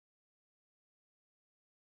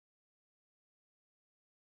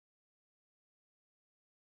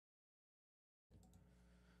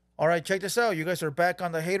All right, check this out. You guys are back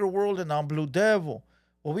on the Hater World, and I'm Blue Devil.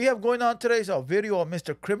 What we have going on today is a video of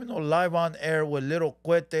Mr. Criminal live on air with Little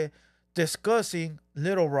Cuete discussing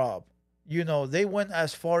Little Rob. You know, they went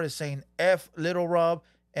as far as saying F Little Rob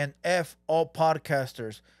and F all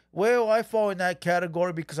podcasters. Well, I fall in that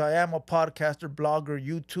category because I am a podcaster, blogger,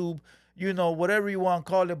 YouTube, you know, whatever you want to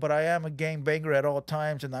call it, but I am a gangbanger at all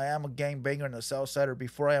times, and I am a gangbanger in the Southsider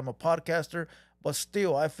before I am a podcaster. But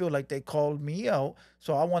still, I feel like they called me out,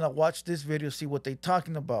 so I want to watch this video, see what they're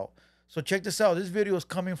talking about. So check this out. This video is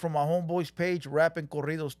coming from my homeboy's page, Rappin'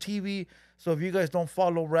 Corridos TV. So if you guys don't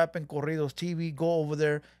follow Rappin' Corridos TV, go over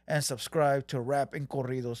there and subscribe to Rappin'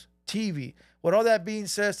 Corridos TV. With all that being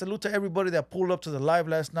said, salute to everybody that pulled up to the live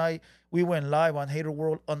last night. We went live on Hater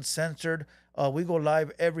World Uncensored. We go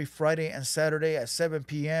live every Friday and Saturday at 7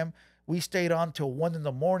 p.m. We stayed on till 1 in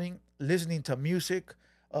the morning listening to music.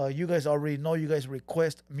 You guys already know, you guys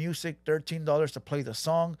request music, $13 to play the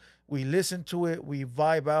song. We listen to it, we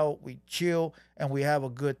vibe out, we chill, and we have a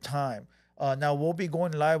good time. Now, we'll be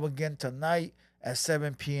going live again tonight at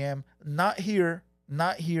 7 p.m. Not here,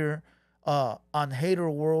 on Hater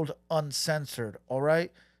World Uncensored, all right?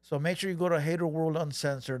 So make sure you go to Hater World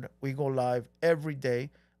Uncensored. We go live every day,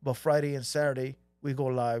 but Friday and Saturday, we go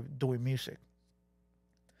live doing music.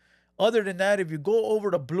 Other than that, if you go over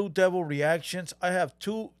to Blue Devil Reactions, I have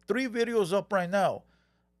 3 videos up right now.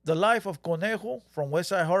 The Life of Conejo from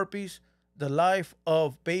Westside Harpies, The Life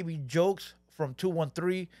of Baby Jokes from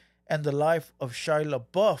 213, and The Life of Shia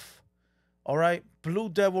LaBeouf. All right, Blue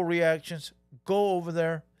Devil Reactions. Go over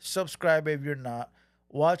there, subscribe if you're not.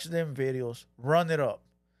 Watch them videos, run it up.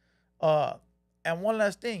 And one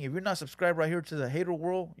last thing, if you're not subscribed right here to the Hater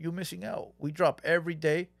World, you're missing out. We drop every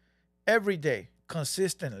day,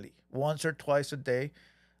 consistently, once or twice a day.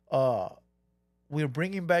 We're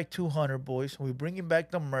bringing back 200, boys. We're bringing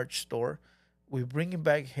back the merch store. We're bringing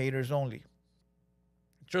back Haters Only.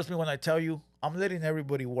 Trust me when I tell you, I'm letting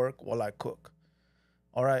everybody work while I cook.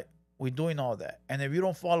 All right? We're doing all that. And if you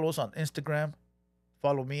don't follow us on Instagram,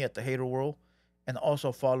 follow me at The Hater World. And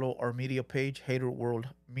also follow our media page, Hater World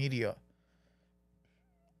Media.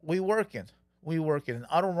 We working. And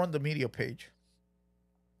I don't run the media page.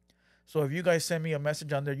 So if you guys send me a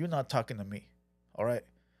message on there, you're not talking to me. All right?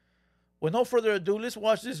 With no further ado, let's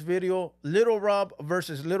watch this video. Little Rob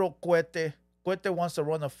versus Little Cuete. Cuete wants to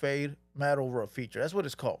run a fade, mad over a feature. That's what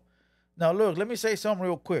it's called. Now, look, let me say something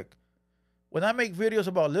real quick. When I make videos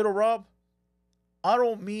about Little Rob, I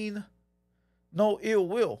don't mean no ill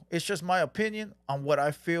will. It's just my opinion on what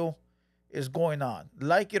I feel is going on.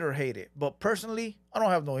 Like it or hate it. But personally, I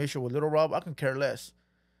don't have no issue with Little Rob. I can care less.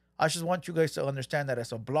 I just want you guys to understand that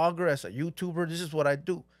as a blogger, as a YouTuber, this is what I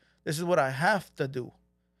do. This is what I have to do.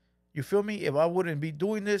 You feel me? If I wouldn't be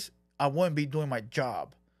doing this, I wouldn't be doing my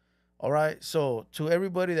job. All right? So to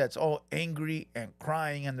everybody that's all angry and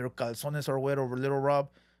crying and their calzones are wet over Little Rob,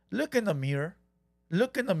 look in the mirror.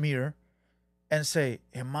 Look in the mirror and say,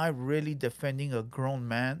 am I really defending a grown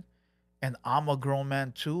man? And I'm a grown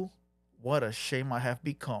man too? What a shame I have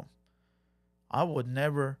become. I would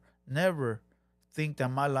never think that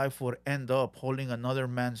my life would end up holding another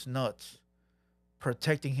man's nuts,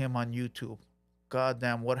 protecting him on YouTube. God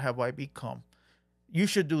damn, what have I become? You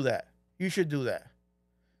should do that. You should do that.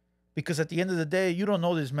 Because at the end of the day, you don't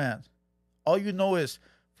know this man. All you know is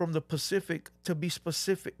from the Pacific to be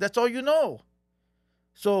specific. That's all you know.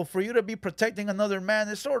 So for you to be protecting another man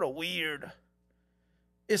is sort of weird.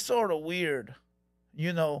 It's sort of weird.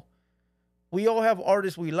 You know, we all have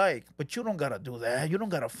artists we like, but you don't got to do that. You don't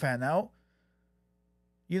got to fan out.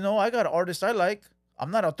 You know, I got artists I like. I'm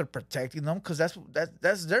not out there protecting them because that's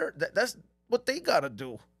what they got to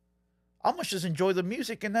do. I'm going to just enjoy the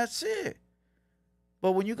music and that's it.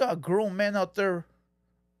 But when you got grown men out there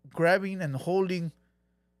grabbing and holding,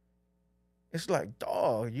 it's like,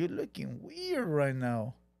 dog, you're looking weird right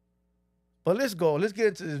now. But let's go. Let's get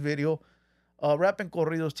into this video. Rappin'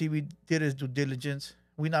 Corridos TV did his due diligence.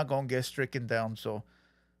 We're not going to get stricken down, so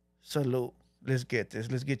salute. Let's get this.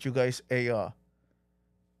 Let's get you guys a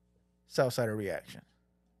Southsider reaction.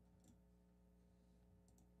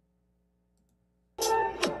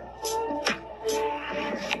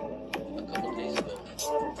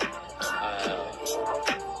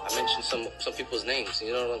 Some people's names,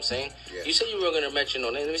 you know what I'm saying? Yeah. You said you were gonna mention no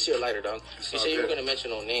names. Let me see your lighter, dog. You said you were gonna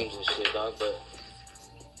mention no names and shit, dog. But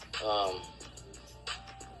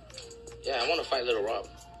yeah, I want to fight Little Rob.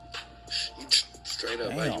 Straight up,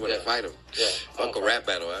 man. You want to fight him? Yeah. Uncle Rap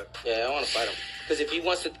battle, huh? Yeah, I want to fight him. Because if he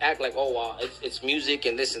wants to act like, oh wow, it's music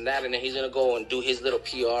and this and that, and then he's gonna go and do his little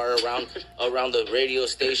PR around the radio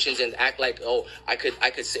stations and act like, oh, I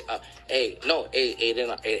could say, it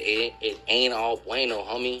ain't all bueno,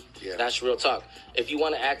 homie. Yeah. That's real talk. If you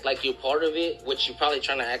want to act like you're part of it, which you're probably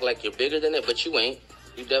trying to act like you're bigger than it, but you ain't.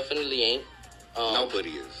 You definitely ain't. Nobody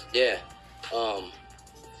is. Yeah.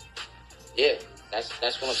 Yeah. That's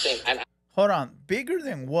what I'm saying. And Hold on. Bigger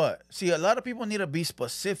than what? See, a lot of people need to be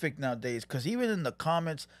specific nowadays, because even in the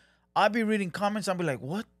comments, I be reading comments, I'll be like,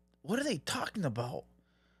 what? What are they talking about?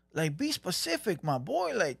 Like, be specific, my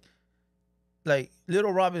boy. Like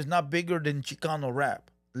Little Rob is not bigger than Chicano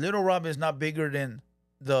rap. Little Rob is not bigger than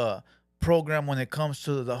the program when it comes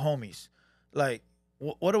to the homies. Like,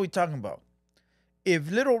 what are we talking about?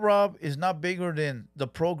 If Little Rob is not bigger than the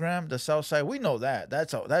program, the Southside, we know that.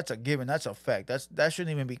 That's a given. That's a fact. That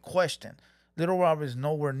shouldn't even be questioned. Little Rob is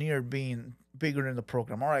nowhere near being bigger than the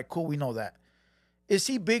program. All right, cool. We know that. Is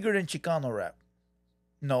he bigger than Chicano rap?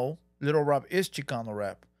 No. Little Rob is Chicano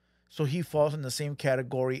rap. So he falls in the same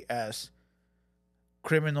category as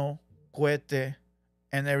Criminal, Cuete,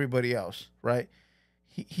 and everybody else, right?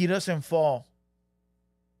 He doesn't fall.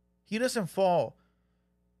 He doesn't fall.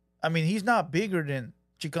 I mean, he's not bigger than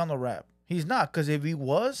Chicano rap. He's not, because if he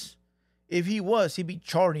was, he'd be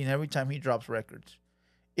charting every time he drops records.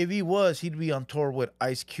 If he was, he'd be on tour with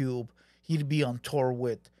Ice Cube. He'd be on tour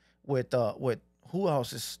with who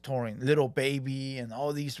else is touring? Little Baby and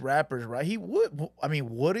all these rappers, right? He would. I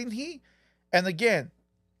mean, wouldn't he? And again,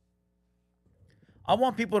 I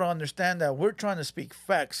want people to understand that we're trying to speak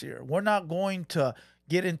facts here. We're not going to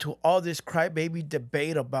get into all this crybaby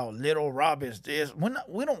debate about Little Rob is this.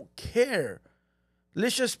 We don't care.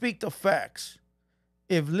 Let's just speak the facts.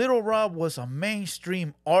 If Little Rob was a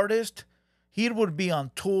mainstream artist, he would be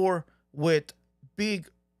on tour with big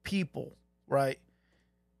people, right?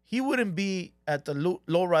 He wouldn't be at the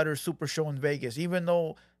Lowrider Super Show in Vegas, even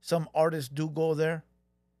though some artists do go there.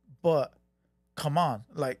 But come on,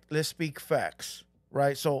 like, let's speak facts,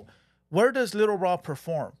 right? So where does Little Rob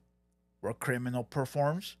perform? Where Criminal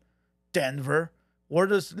performs. Denver. Where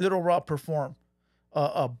does Little Rob perform?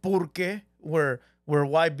 Burke, where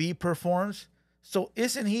YB performs. So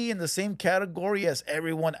isn't he in the same category as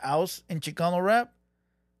everyone else in Chicano rap?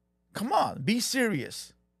 Come on, be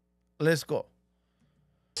serious. Let's go.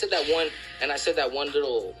 I said that one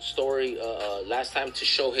little story last time to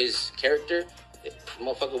show his character. The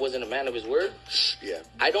motherfucker wasn't a man of his word. Yeah.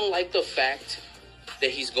 I don't like the fact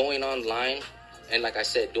that he's going online and, like I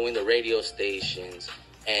said, doing the radio stations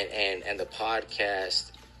and the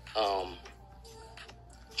podcast,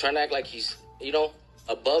 trying to act like he's,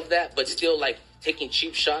 above that, but still like taking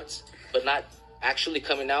cheap shots, but not actually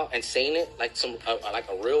coming out and saying it like like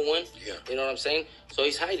a real one. Yeah. You know what I'm saying? So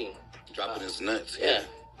he's hiding. Dropping his nuts. Yeah.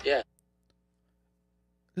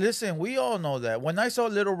 Listen, we all know that. When I saw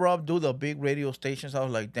Little Rob do the big radio stations, I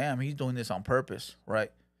was like, damn, he's doing this on purpose, right?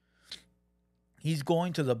 He's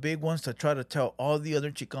going to the big ones to try to tell all the other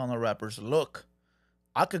Chicano rappers, look,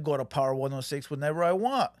 I could go to Power 106 whenever I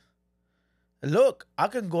want. Look, I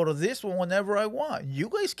can go to this one whenever I want. You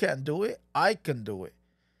guys can't do it. I can do it.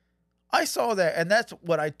 I saw that, and that's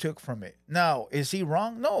what I took from it. Now, is he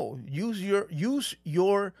wrong? No. Use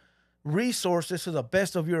your resources to the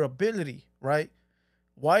best of your ability, right?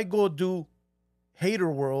 Why go do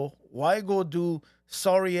TheHaterWorld? Why go do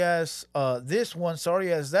sorry ass this one,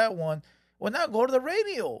 sorry ass that one? Well, now go to the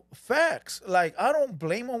radio. Facts. Like, I don't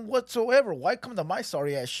blame them whatsoever. Why come to my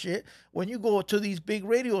sorry ass shit when you go to these big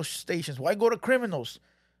radio stations? Why go to Criminals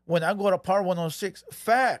when I go to Power 106?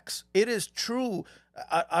 Facts. It is true.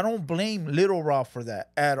 I don't blame Little Rob for that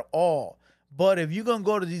at all. But if you're going to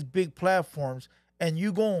go to these big platforms and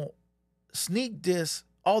you're going to sneak diss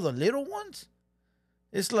all the little ones,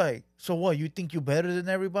 it's like, so what? You think you're better than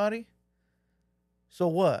everybody? So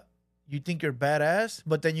what? You think you're badass,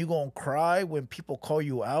 but then you're going to cry when people call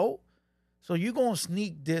you out? So you're going to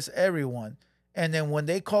sneak diss everyone. And then when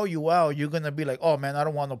they call you out, you're going to be like, oh, man, I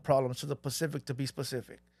don't want no problems. To the Pacific, to be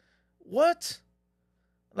specific. What?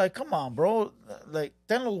 Like, come on, bro. Like,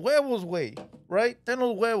 ten los huevos, way, right? Ten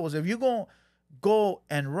los huevos. If you're going to go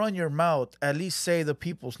and run your mouth, at least say the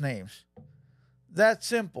people's names. That's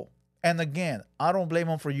simple. And again, I don't blame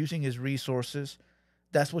him for using his resources.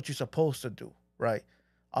 That's what you're supposed to do, right?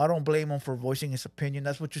 I don't blame him for voicing his opinion.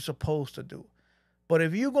 That's what you're supposed to do. But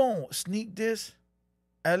if you're going to sneak this,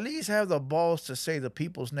 at least have the balls to say the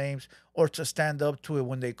people's names or to stand up to it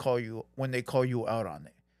when they call you out on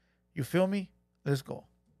it. You feel me? Let's go.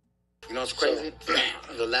 You know what's crazy?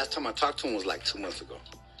 The last time I talked to him was like 2 months ago.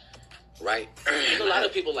 Right? There's a lot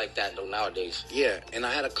of people like that, though, nowadays. Yeah, and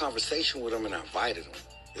I had a conversation with him and I invited him.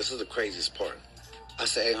 This is the craziest part. I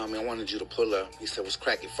said, hey, homie, I wanted you to pull up. He said, what's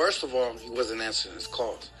cracking? First of all, he wasn't answering his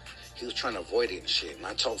calls. He was trying to avoid it and shit. And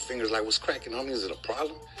I told Fingers, like, what's cracking, homie? Is it a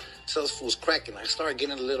problem? So this fool's cracking. I started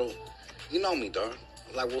getting a little, you know me, dog.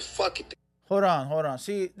 Like, well, fuck it. Hold on.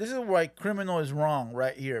 See, this is why Criminal is wrong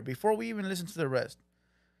right here. Before we even listen to the rest.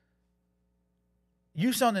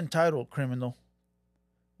 You sound entitled, Criminal.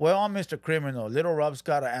 Well, I'm Mr. Criminal. Little Rob's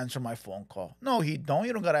got to answer my phone call. No, he don't.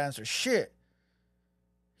 He don't got to answer shit.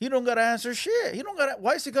 He don't got to answer shit. He don't got to.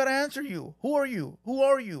 Why is he got to answer you? Who are you? Who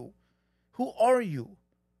are you? Who are you?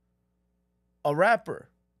 A rapper.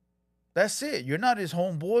 That's it. You're not his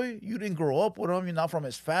homeboy. You didn't grow up with him. You're not from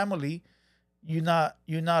his family. You're not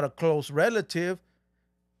a close relative.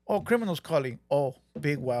 Oh, Criminal's calling. Oh,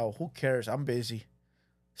 big wow. Who cares? I'm busy.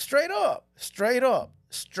 Straight up.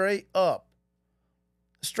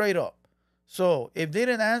 So if they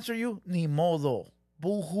didn't answer you, ni modo.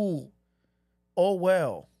 Boo-hoo. Oh,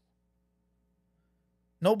 well.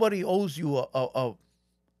 Nobody owes you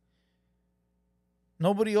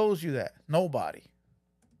nobody owes you that. Nobody.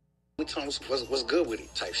 We told him what's good with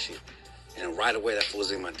it type shit. And right away, that fool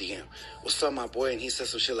was in my DM. What's up, my boy? And he said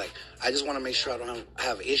some shit like, I just want to make sure I don't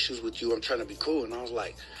have issues with you. I'm trying to be cool. And I was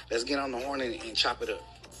like, let's get on the horn and chop it up.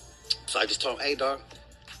 So I just told him, hey, dog,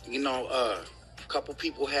 you know, a couple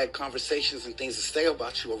people had conversations and things to say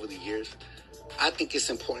about you over the years. I think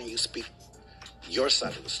it's important you speak your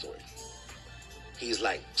side of the story. He's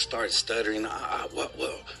like, started stuttering.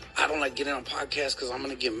 Well, I don't like getting on podcasts because I'm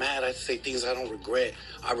going to get mad. I say things I don't regret.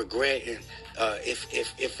 I regret. And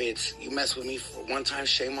if it's, you mess with me for one time,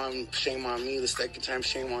 shame on me. The second time,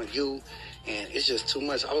 shame on you. And it's just too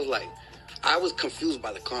much. I was confused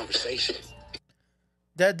by the conversation.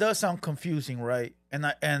 That does sound confusing, right?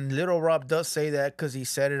 And Little Rob does say that because he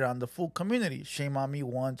said it on the full community. Shame on me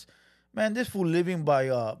once. Man, this fool living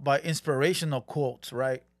by inspirational quotes,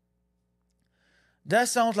 right? That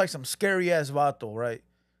sounds like some scary ass vato, right?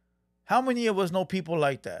 How many of us know people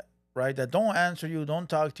like that, right? That don't answer you, don't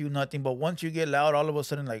talk to you, nothing. But once you get loud, all of a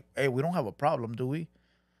sudden, like, hey, we don't have a problem, do we?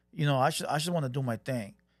 You know, I just want to do my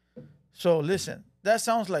thing. So listen, that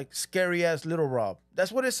sounds like scary ass Little Rob.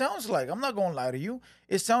 That's what it sounds like. I'm not gonna lie to you.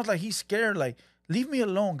 It sounds like he's scared. Like, leave me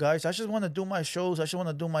alone, guys. I just want to do my shows. I just want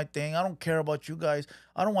to do my thing. I don't care about you guys.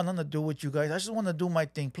 I don't want nothing to do with you guys. I just want to do my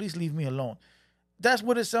thing. Please leave me alone. That's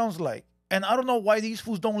what it sounds like. And I don't know why these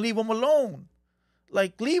fools don't leave him alone.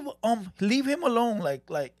 Like, leave him alone. Like,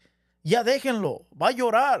 ya déjenlo. Va a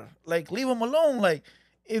llorar. Like, leave him alone. Like,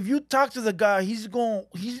 if you talk to the guy, he's gonna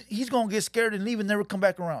get scared and leave and never come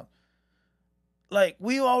back around. Like,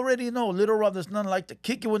 we already know Little Rob does not like to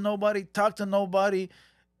kick it with nobody, talk to nobody.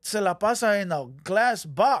 Se la pasa en a glass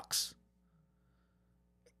box.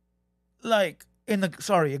 Like, a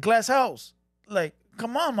glass house. Like,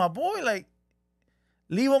 come on, my boy. Like,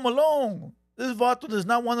 leave him alone. This vato does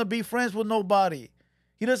not want to be friends with nobody.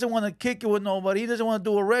 He doesn't want to kick it with nobody. He doesn't want to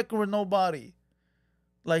do a record with nobody.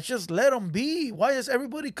 Like, just let him be. Why does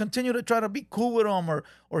everybody continue to try to be cool with him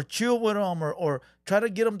or chill with him or try to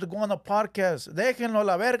get him to go on a podcast? Déjenlo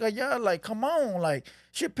la verga ya. Like, come on. Like,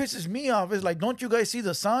 shit pisses me off. It's like, don't you guys see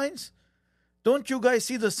the signs? Don't you guys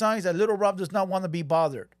see the signs that Little Rob does not want to be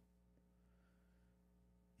bothered?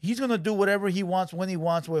 He's going to do whatever he wants, when he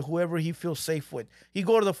wants, with whoever he feels safe with. He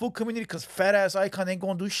go to the food community because fat-ass Icon ain't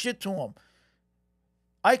going to do shit to him.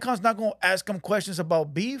 Icon's not going to ask him questions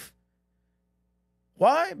about beef.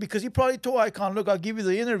 Why? Because he probably told Icon, look, I'll give you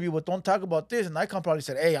the interview, but don't talk about this. And Icon probably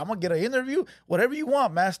said, hey, I'm going to get an interview. Whatever you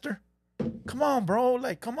want, master. Come on, bro.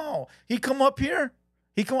 Like, come on. He come up here.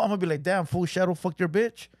 I'm going to be like, damn, fool, Shadow fucked your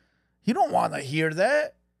bitch. He don't want to hear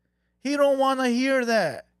that. He don't want to hear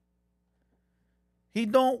that. He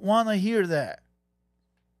don't want to hear that.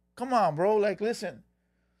 Come on, bro. Like, listen.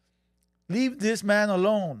 Leave this man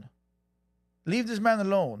alone. Leave this man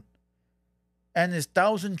alone. And his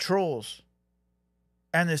 1,000 trolls.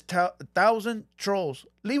 And his 1,000 trolls.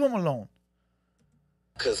 Leave him alone.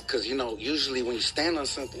 Cause you know, usually when you stand on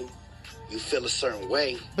something, you feel a certain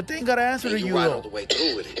way. But they ain't got to answer to you, ride though. all the way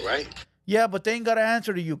through with it, right? Yeah, but they ain't got to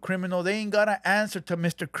answer to you, Criminal. They ain't got to answer to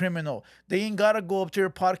Mr. Criminal. They ain't got to go up to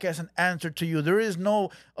your podcast and answer to you. There is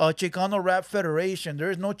no Chicano Rap Federation.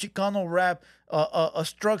 There is no Chicano Rap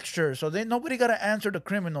structure. So nobody got to answer to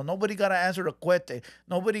Criminal. Nobody got to answer to Cuete.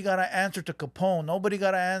 Nobody got to answer to Capone. Nobody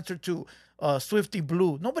got to answer to Swifty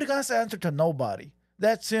Blue. Nobody got to answer to nobody.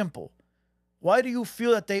 That's simple. Why do you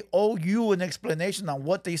feel that they owe you an explanation on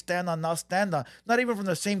what they stand on, not stand on? Not even from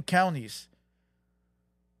the same counties.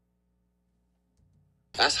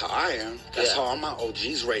 That's how I am. That's how all my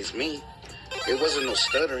OGs raised me. It wasn't no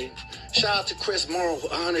stuttering. Shout out to Chris Morrow,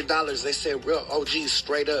 $100. They said real OGs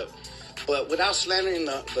straight up. But without slandering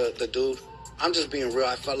the dude, I'm just being real.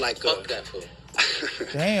 I felt like fuck that fool.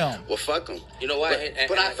 Damn. Well, fuck him. You know why?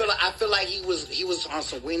 But I feel like he was on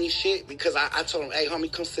some winny shit because I told him, hey,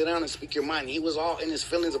 homie, come sit down and speak your mind. He was all in his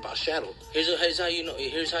feelings about Shadow. Here's how you know.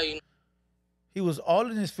 Here's how you know. He was all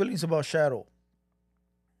in his feelings about Shadow.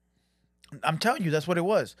 I'm telling you, that's what it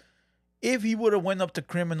was. If he would have went up to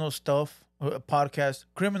Criminal stuff, podcast,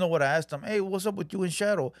 Criminal would have asked him, hey, what's up with you and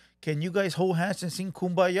Shadow? Can you guys hold hands and sing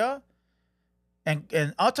Kumbaya?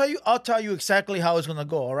 And I'll tell you exactly how it's gonna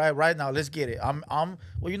go. All right, right now, let's get it. I'm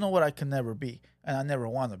well, you know what, I can never be, and I never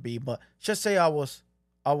want to be. But just say I was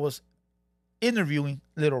interviewing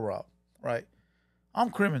Little Rob, right? I'm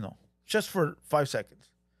Criminal, just for 5 seconds.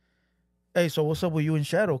 Hey, so what's up with you and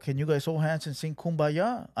Shadow? Can you guys hold hands and sing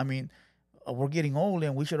Kumbaya? I mean, we're getting old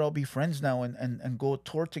and we should all be friends now and go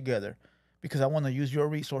tour together because I want to use your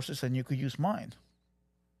resources and you could use mine.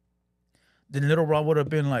 Then Little Rob would have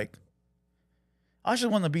been like, I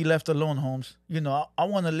just want to be left alone, Holmes. You know, I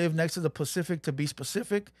want to live next to the Pacific, to be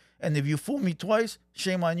specific. And if you fool me twice,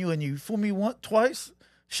 shame on you. And you fool me twice,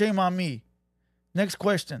 shame on me. Next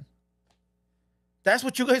question. That's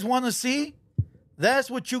what you guys want to see?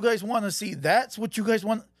 That's what you guys want to see? That's what you guys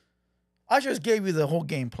want? I just gave you the whole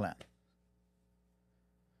game plan.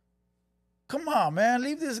 Come on, man.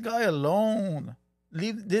 Leave this guy alone.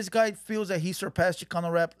 This guy feels that he surpassed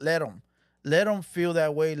Chicano rap. Let him. Let him feel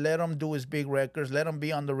that way. Let him do his big records. Let him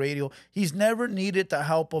be on the radio. He's never needed the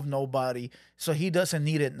help of nobody, so he doesn't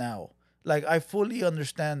need it now. Like, I fully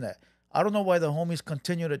understand that. I don't know why the homies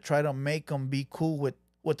continue to try to make him be cool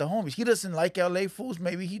with the homies. He doesn't like LA fools.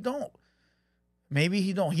 Maybe he don't. Maybe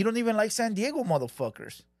he don't. He don't even like San Diego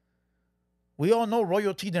motherfuckers. We all know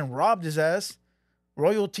Royalty then robbed his ass.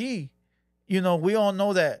 Royalty. You know, we all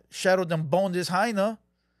know that Shadow then boned his hyena.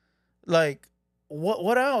 Like,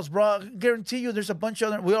 what else, bro? I guarantee you there's a bunch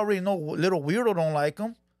of other... We already know Little Weirdo don't like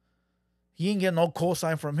him. He ain't getting no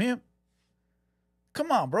cosign from him.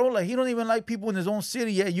 Come on, bro. Like, he don't even like people in his own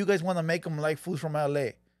city yet. You guys want to make him like fools from LA.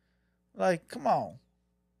 Like, come on.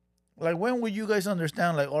 Like, when will you guys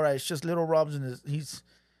understand, like, all right, it's just Little Rob's and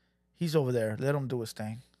he's over there. Let him do his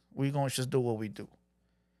thing. We're going to just do what we do.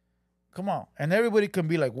 Come on. And everybody can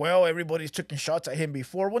be like, well, everybody's taking shots at him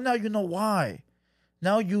before. Well, now you know why.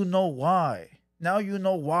 Now you know why. Now you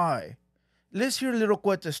know why. Let's hear Little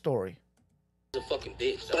Cuete's story. He's a fucking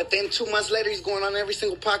bitch, though. But then 2 months later, he's going on every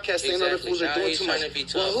single podcast saying other fools are doing too much. He's trying to be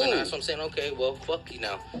tough, and that's what I'm saying. Okay, well, fuck you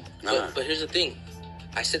now. But here's the thing.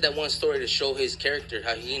 I said that one story to show his character,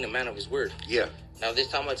 how he ain't a man of his word. Yeah. Now, this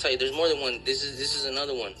time I tell you, there's more than one. This is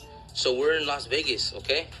another one. So we're in Las Vegas,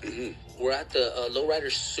 okay? Mm-hmm. We're at the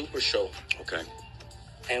Lowrider Super Show. Okay.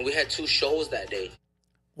 And we had 2 shows that day.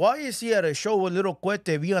 Why is he at a show with Little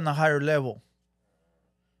Cuete be on a higher level?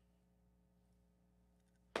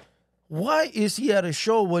 Why is he at a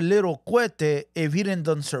show with Little Cuete if he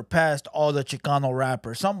done surpassed all the Chicano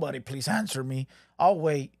rappers? Somebody please answer me. I'll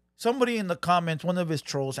wait. Somebody in the comments, one of his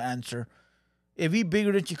trolls, answer. If he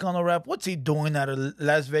bigger than Chicano rap, what's he doing at a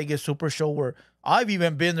Las Vegas Super Show where I've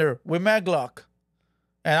even been there with Maglock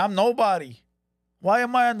and I'm nobody? Why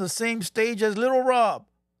am I on the same stage as Little Rob?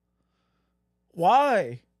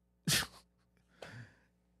 Why?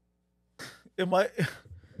 Am I...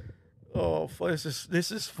 Oh,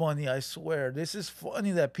 this is funny, I swear. This is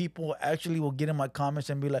funny that people actually will get in my comments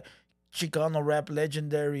and be like, Chicano rap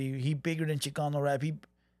legendary, he bigger than Chicano rap.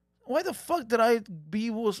 Why the fuck did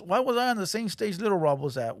why was I on the same stage Little Rob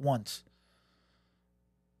was at once?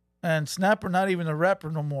 And Snapper not even a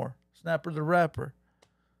rapper no more. Snapper the rapper.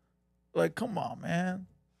 Like, come on, man.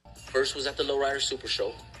 First was at the Lowrider Super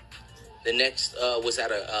Show. The next was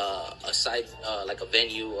at a side, like a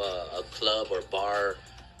venue, a club or bar.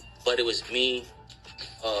 But it was me,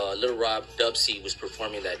 Little Rob, Dub C was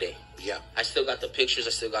performing that day. Yeah. I still got the pictures.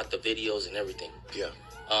 I still got the videos and everything. Yeah.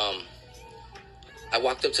 I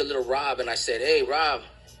walked up to Little Rob and I said, hey, Rob.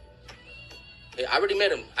 Hey, I already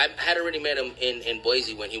met him. I had already met him in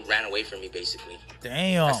Boise when he ran away from me, basically.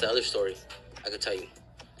 Damn. That's the other story I could tell you.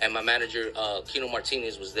 And my manager, Kino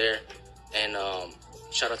Martinez, was there. And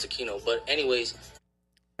shout out to Kino. But anyways.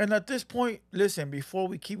 And at this point, listen, before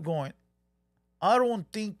we keep going, I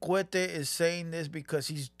don't think Cuete is saying this because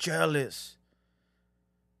he's jealous.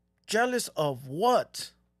 Jealous of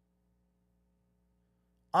what?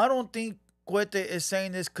 I don't think Cuete is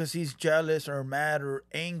saying this because he's jealous or mad or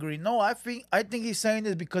angry. No, I think he's saying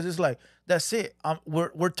this because it's like, that's it.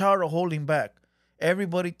 We're tired of holding back.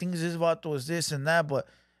 Everybody thinks this vato is this and that, but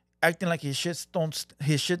acting like his shit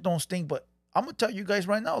don't stink. But I'm gonna tell you guys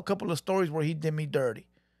right now a couple of stories where he did me dirty.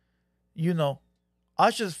 You know,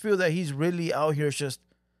 I just feel that he's really out here just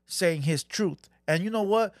saying his truth. And you know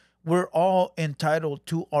what? We're all entitled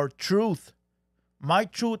to our truth. My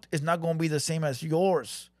truth is not going to be the same as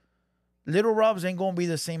yours. Little Rob's ain't going to be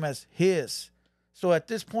the same as his. So at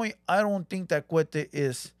this point, I don't think that Cuete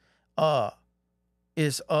is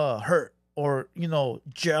hurt or,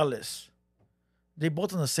 jealous. They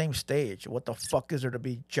both on the same stage. What the fuck is there to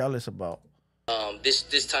be jealous about?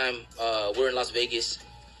 This time, we're in Las Vegas.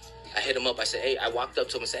 I hit him up. I said, hey, I walked up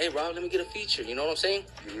to him and said, hey, Rob, let me get a feature. You know what I'm saying?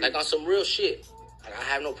 Mm-hmm. Like on some real shit. Like, I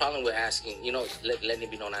have no problem with asking, letting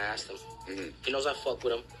it be known I asked him. Mm-hmm. He knows I fuck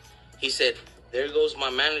with him. He said, there goes my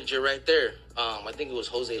manager right there. I think it was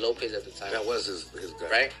Jose Lopez at the time. That was his guy.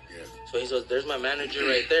 Right? Yeah. So he says, there's my manager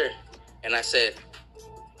right there. And I said,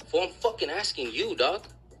 fool, I'm fucking asking you, dog.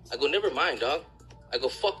 I go, never mind, dog. I go,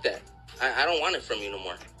 fuck that. I don't want it from you no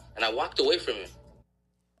more. And I walked away from him.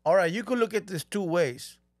 All right, you could look at this two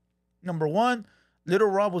ways. Number one, Little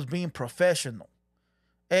Rob was being professional.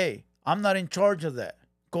 Hey, I'm not in charge of that.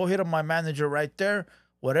 Go hit up my manager right there.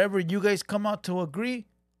 Whatever you guys come out to agree,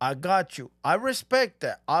 I got you. I respect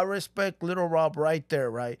that. I respect Little Rob right there,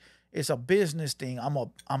 right? It's a business thing.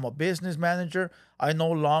 I'm a business manager. I no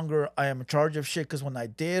longer I am in charge of shit because when I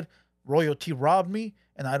did, royalty robbed me,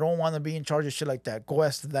 and I don't want to be in charge of shit like that. Go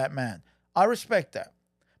ask that man. I respect that.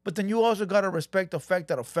 But then you also got to respect the fact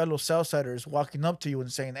that a fellow Southsider is walking up to you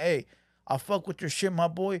and saying, hey, I fuck with your shit, my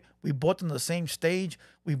boy. We both on the same stage.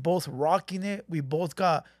 We both rocking it. We both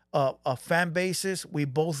got a fan bases. We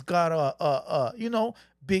both got,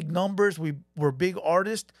 big numbers. We're big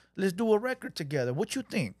artists. Let's do a record together. What you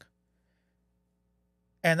think?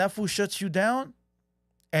 And that fool shuts you down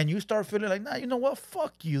and you start feeling like, nah, you know what?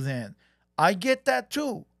 Fuck you then. I get that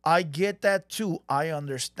too. I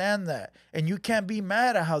understand that. And you can't be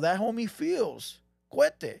mad at how that homie feels.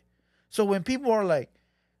 Cuete. So when people are like,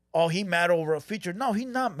 oh, he mad over a feature. No, he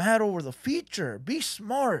not mad over the feature. Be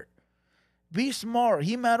smart. Be smart.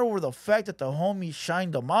 He mad over the fact that the homie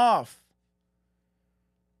shined him off.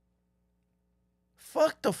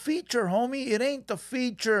 Fuck the feature, homie. It ain't the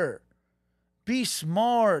feature. Be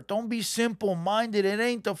smart. Don't be simple-minded. It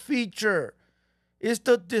ain't the feature. It's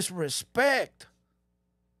the disrespect.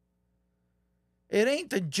 It ain't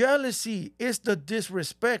the jealousy. It's the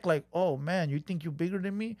disrespect. Like, oh, man, you think you're bigger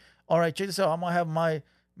than me? All right, check this out. I'm going to have my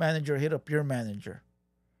manager hit up your manager.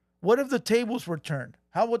 What if the tables were turned?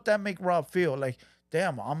 How would that make Rob feel? Like,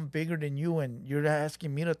 damn, I'm bigger than you and you're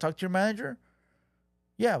asking me to talk to your manager?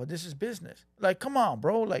 Yeah, but this is business. Like, come on,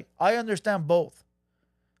 bro. Like, I understand both.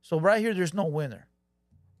 So right here, there's no winner.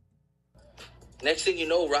 Next thing you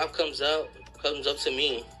know, Rob comes up to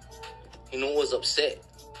me. Was upset.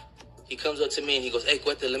 He comes up to me and he goes, hey,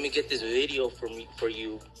 Cuete, let me get this video for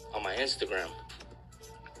you on my Instagram.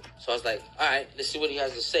 So I was like, all right, let's see what he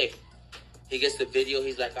has to say. He gets the video.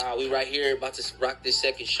 He's like, we right here about to rock this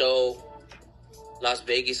second show. Las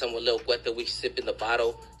Vegas, I'm with Lil Cuete. We sipping the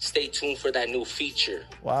bottle. Stay tuned for that new feature.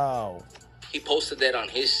 Wow. He posted that on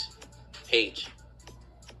his page.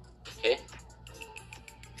 Okay?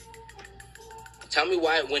 Tell me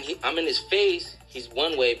why when I'm in his face, he's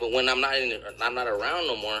one way, but when I'm not around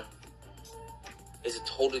no more, it's a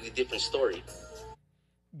totally different story.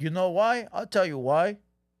 You know why? I'll tell you why.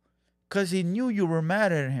 Because he knew you were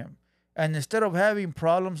mad at him. And instead of having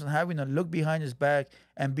problems and having to look behind his back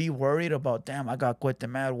and be worried about, damn, I got Cuete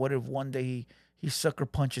mad. What if one day he sucker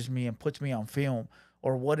punches me and puts me on film?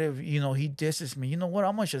 Or what if, he disses me? You know what?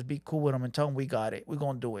 I'm going to just be cool with him and tell him we got it. We're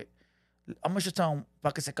going to do it. I'm going to just tell him,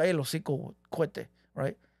 pa' que se calle el hocico, Cuete,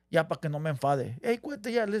 right? Ya, pa' que no me enfade. Hey,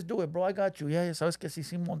 Cuete, yeah, let's do it, bro. I got you. Yeah, sabes que sí,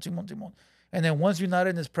 Simón. And then once you're not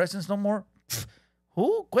in his presence no more,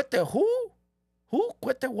 who? Cuete, who? Who?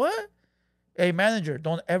 Cuete, what? Hey, manager,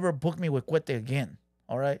 don't ever book me with Cuete again,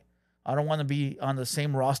 all right? I don't want to be on the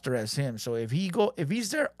same roster as him. So if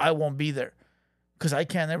he's there, I won't be there because I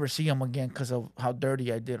can't ever see him again because of how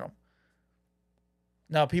dirty I did him.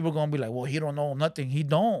 Now, people are going to be like, well, he don't owe him nothing. He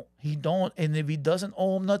don't. And if he doesn't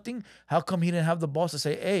owe him nothing, how come he didn't have the balls to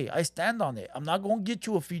say, hey, I stand on it. I'm not going to get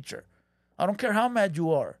you a feature. I don't care how mad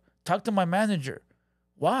you are. Talk to my manager.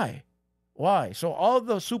 Why? So all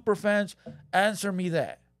the super fans, answer me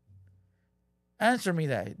that. Answer me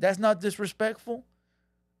that. That's not disrespectful?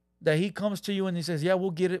 That he comes to you and he says, yeah,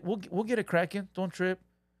 we'll get it. We'll get it cracking. Don't trip.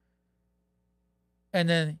 And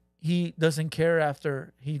then he doesn't care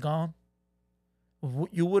after he's gone?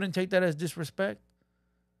 You wouldn't take that as disrespect?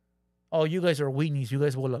 Oh, you guys are weenies. You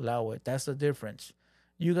guys will allow it. That's the difference.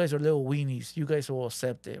 You guys are little weenies. You guys will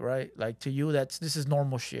accept it, right? Like to you, this is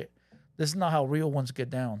normal shit. This is not how real ones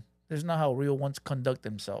get down. This is not how real ones conduct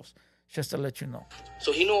themselves. Just to let you know.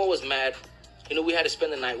 So he knew I was mad. He knew we had to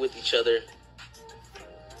spend the night with each other.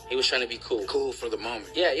 He was trying to be cool. Cool for the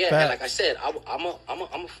moment. Yeah. Facts. And like I said,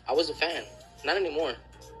 I was a fan. Not anymore.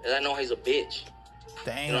 And I know he's a bitch.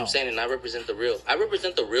 Damn. You know what I'm saying? And I represent the real. I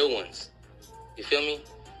represent the real ones. You feel me?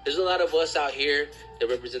 There's a lot of us out here that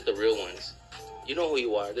represent the real ones. You know who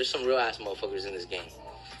you are. There's some real ass motherfuckers in this game.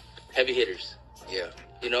 Heavy hitters. Yeah.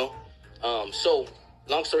 You know? So,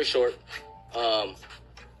 long story short,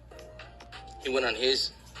 he went on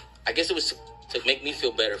his, I guess it was to make me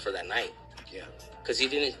feel better for that night. Yeah. Because he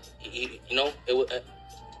didn't, you know,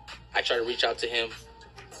 I tried to reach out to him.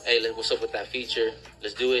 Hey, what's up with that feature?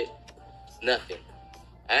 Let's do it. Nothing.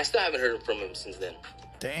 And I still haven't heard from him since then.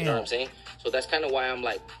 Damn. You know what I'm saying? So that's kind of why I'm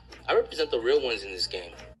like, I represent the real ones in this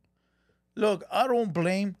game. Look, I don't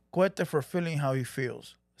blame Cuete for feeling how he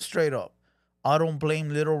feels. Straight up. I don't blame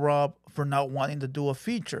Little Rob for not wanting to do a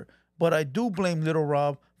feature. But I do blame Little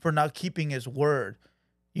Rob for not keeping his word.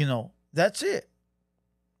 You know, that's it.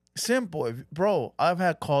 Simple. Bro, I've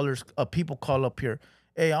had callers, people call up here.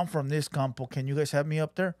 Hey, I'm from this campo. Can you guys have me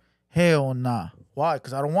up there? Hell nah. Why?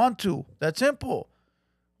 Because I don't want to. That's simple.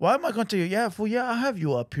 Why am I going to tell you, yeah, fool, yeah, I'll have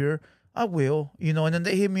you up here. I will. You know, and then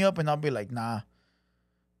they hit me up and I'll be like, nah.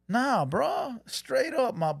 Nah, bro. Straight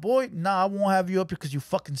up, my boy. Nah, I won't have you up here because you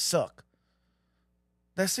fucking suck.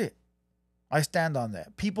 That's it. I stand on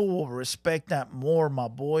that. People will respect that more, my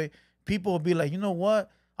boy. People will be like, you know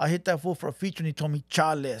what? I hit that fool for a feature and he told me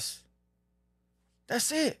chales.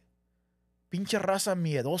 That's it. Pinche raza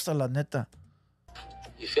miedosa, la neta.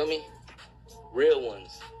 You feel me? Real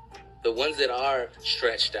ones. The ones that are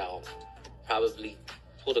stretched out. Probably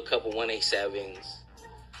pulled a couple 187s.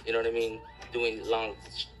 You know what I mean? Doing long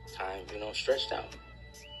time, you know, stretched out.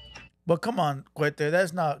 But come on, Cuete,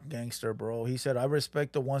 that's not gangster, bro. He said, I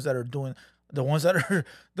respect the ones that are doing, the ones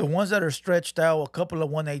that are stretched out, a couple of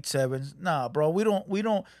 187s. Nah, bro, we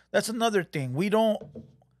don't, that's another thing.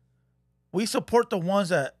 We support the ones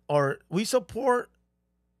that are, we support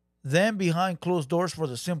them behind closed doors for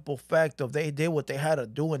the simple fact of they did what they had to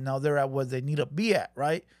do and now they're at where they need to be at,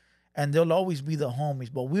 right? And they'll always be the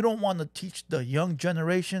homies. But we don't want to teach the young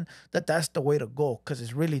generation that that's the way to go because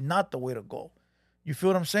it's really not the way to go. You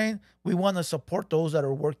feel what I'm saying? We want to support those that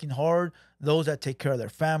are working hard, those that take care of their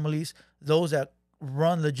families, those that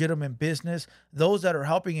run legitimate business, those that are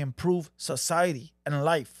helping improve society and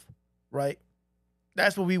life, right?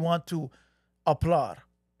 That's what we want to applaud.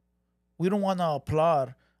 We don't want to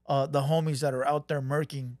applaud the homies that are out there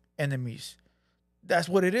murking enemies. That's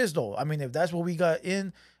what it is, though. I mean, if that's what we got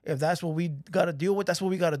in, if that's what we got to deal with, that's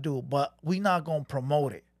what we got to do. But we not going to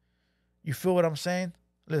promote it. You feel what I'm saying?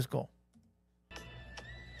 Let's go.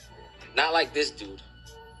 Not like this dude.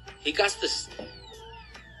 He got this.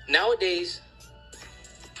 Nowadays,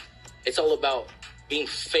 it's all about being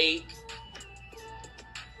fake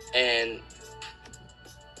and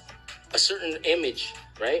a certain image,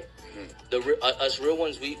 right? Mm-hmm. Us real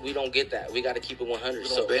ones, we don't get that. We got to keep it 100. We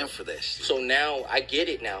don't bend for that shit. So now, I get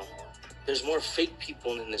it now. There's more fake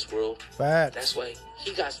people in this world. Facts. That's why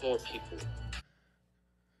he got more people.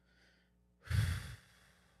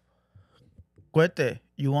 Cuete,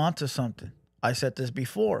 you onto something. I said this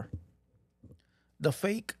before. The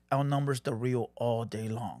fake outnumbers the real all day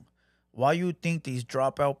long. Why you think these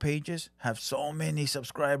dropout pages have so many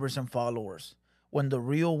subscribers and followers when the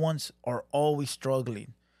real ones are always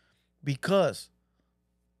struggling? Because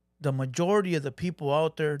the majority of the people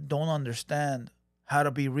out there don't understand how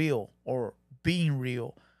to be real or being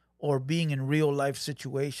real or being in real life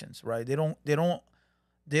situations, right? They don't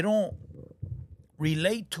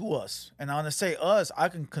relate to us. And I want to say us, I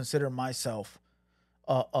can consider myself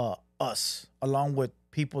us along with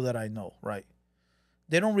people that I know, right?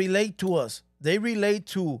 They don't relate to us. They relate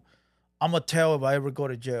to, I'm going to tell if I ever go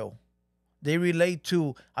to jail. They relate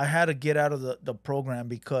to, I had to get out of the program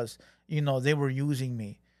because, you know, they were using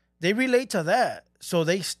me. They relate to that. So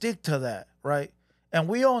they stick to that, right? And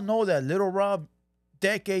we all know that Little Rob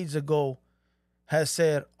decades ago has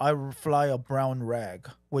said, I fly a brown rag,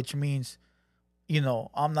 which means, you know,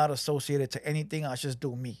 I'm not associated to anything. I just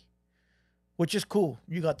do me, which is cool.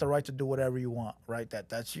 You got the right to do whatever you want, right?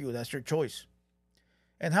 That's you. That's your choice.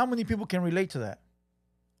 And how many people can relate to that?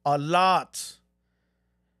 A lot.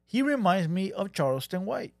 He reminds me of Charleston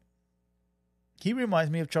White.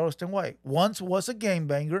 Once was a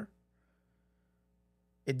gangbanger.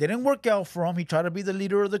 It didn't work out for him. He tried to be the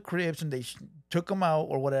leader of the Crips and they took him out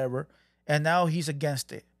or whatever. And now he's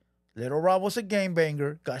against it. Little Rob was a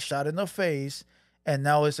gangbanger, got shot in the face, and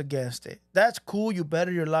now it's against it. That's cool. You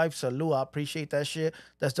better your life. Salute. I appreciate that shit.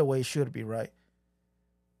 That's the way it should be, right?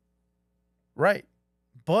 Right.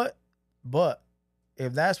 But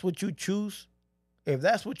if that's what you choose,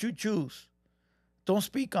 don't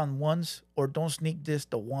speak on ones or don't sneak diss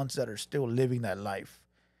the ones that are still living that life,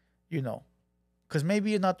 you know, because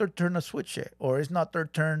maybe it's not their turn to switch it or it's not their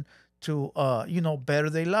turn to better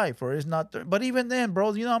their life, or it's not there. But even then,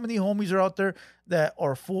 bro, you know how many homies are out there that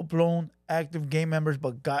are full blown active gang members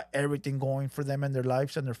but got everything going for them in their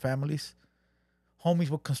lives and their families? Homies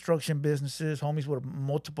with construction businesses, homies with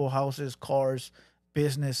multiple houses, cars,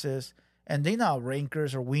 businesses, and they not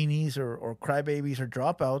rankers or weenies or crybabies or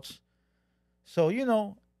dropouts. So,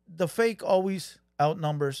 the fake always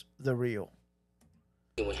outnumbers the real.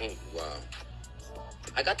 With him. Wow.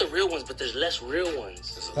 I got the real ones, but there's less real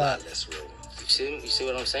ones. There's a lot less real ones. You see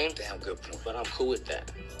what I'm saying? Damn good point. But I'm cool with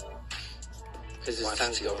that. Because it's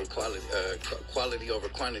Quantity over quality, quality over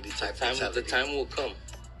quantity type the time will come.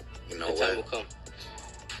 You know the what? time will come.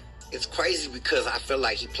 It's crazy because I feel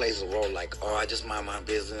like he plays a role like, I just mind my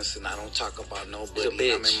business and I don't talk about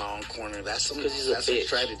nobody. I'm in my own corner. That's some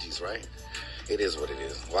strategies, right? It is what it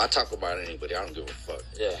is. Well, I talk about anybody. I don't give a fuck.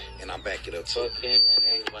 Yeah. And I back it up too. Fuck him and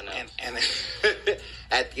everyone else. And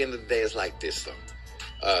at the end of the day, it's like this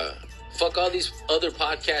though. Fuck all these other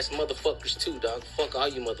podcast motherfuckers too, dog. Fuck all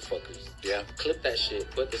you motherfuckers. Yeah. Clip that shit.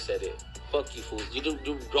 But they said it. Fuck you fools. You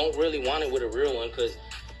don't really want it with a real one, because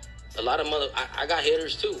a lot of I got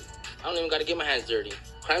haters too. I don't even got to get my hands dirty.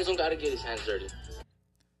 Crimes don't got to get his hands dirty.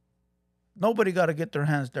 Nobody got to get their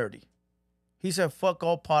hands dirty. He said, fuck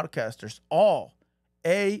all podcasters. All.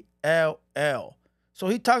 A-L-L. So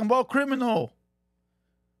he talking about criminal.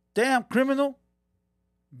 Damn criminal.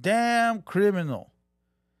 Damn criminal.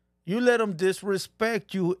 You let them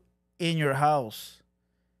disrespect you in your house,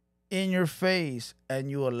 in your face, and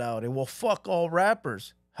you allowed it. Well, fuck all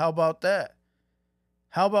rappers. How about that?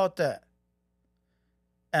 How about that?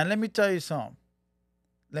 And let me tell you something.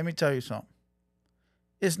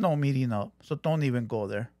 It's no meeting up, so don't even go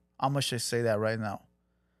there. I'm gonna just say that right now.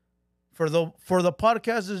 For the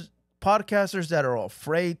podcasters that are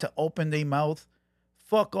afraid to open their mouth,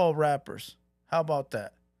 fuck all rappers. How about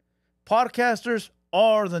that? Podcasters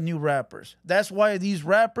are the new rappers. That's why these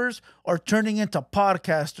rappers are turning into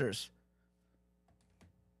podcasters.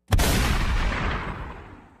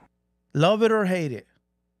 Love it or hate it.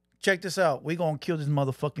 Check this out. We're going to kill this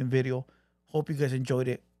motherfucking video. Hope you guys enjoyed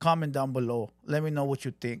it. Comment down below. Let me know what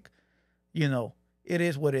you think. It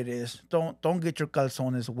is what it is. Don't get your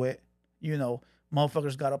calzones wet.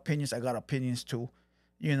 Motherfuckers got opinions. I got opinions too.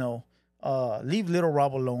 Leave Little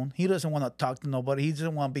Rob alone. He doesn't want to talk to nobody. He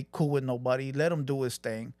doesn't want to be cool with nobody. Let him do his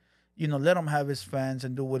thing. Let him have his fans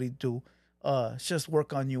and do what he do. Just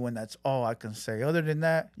work on you, and that's all I can say. Other than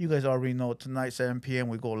that, you guys already know tonight, 7 p.m.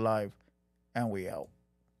 we go live, and we out.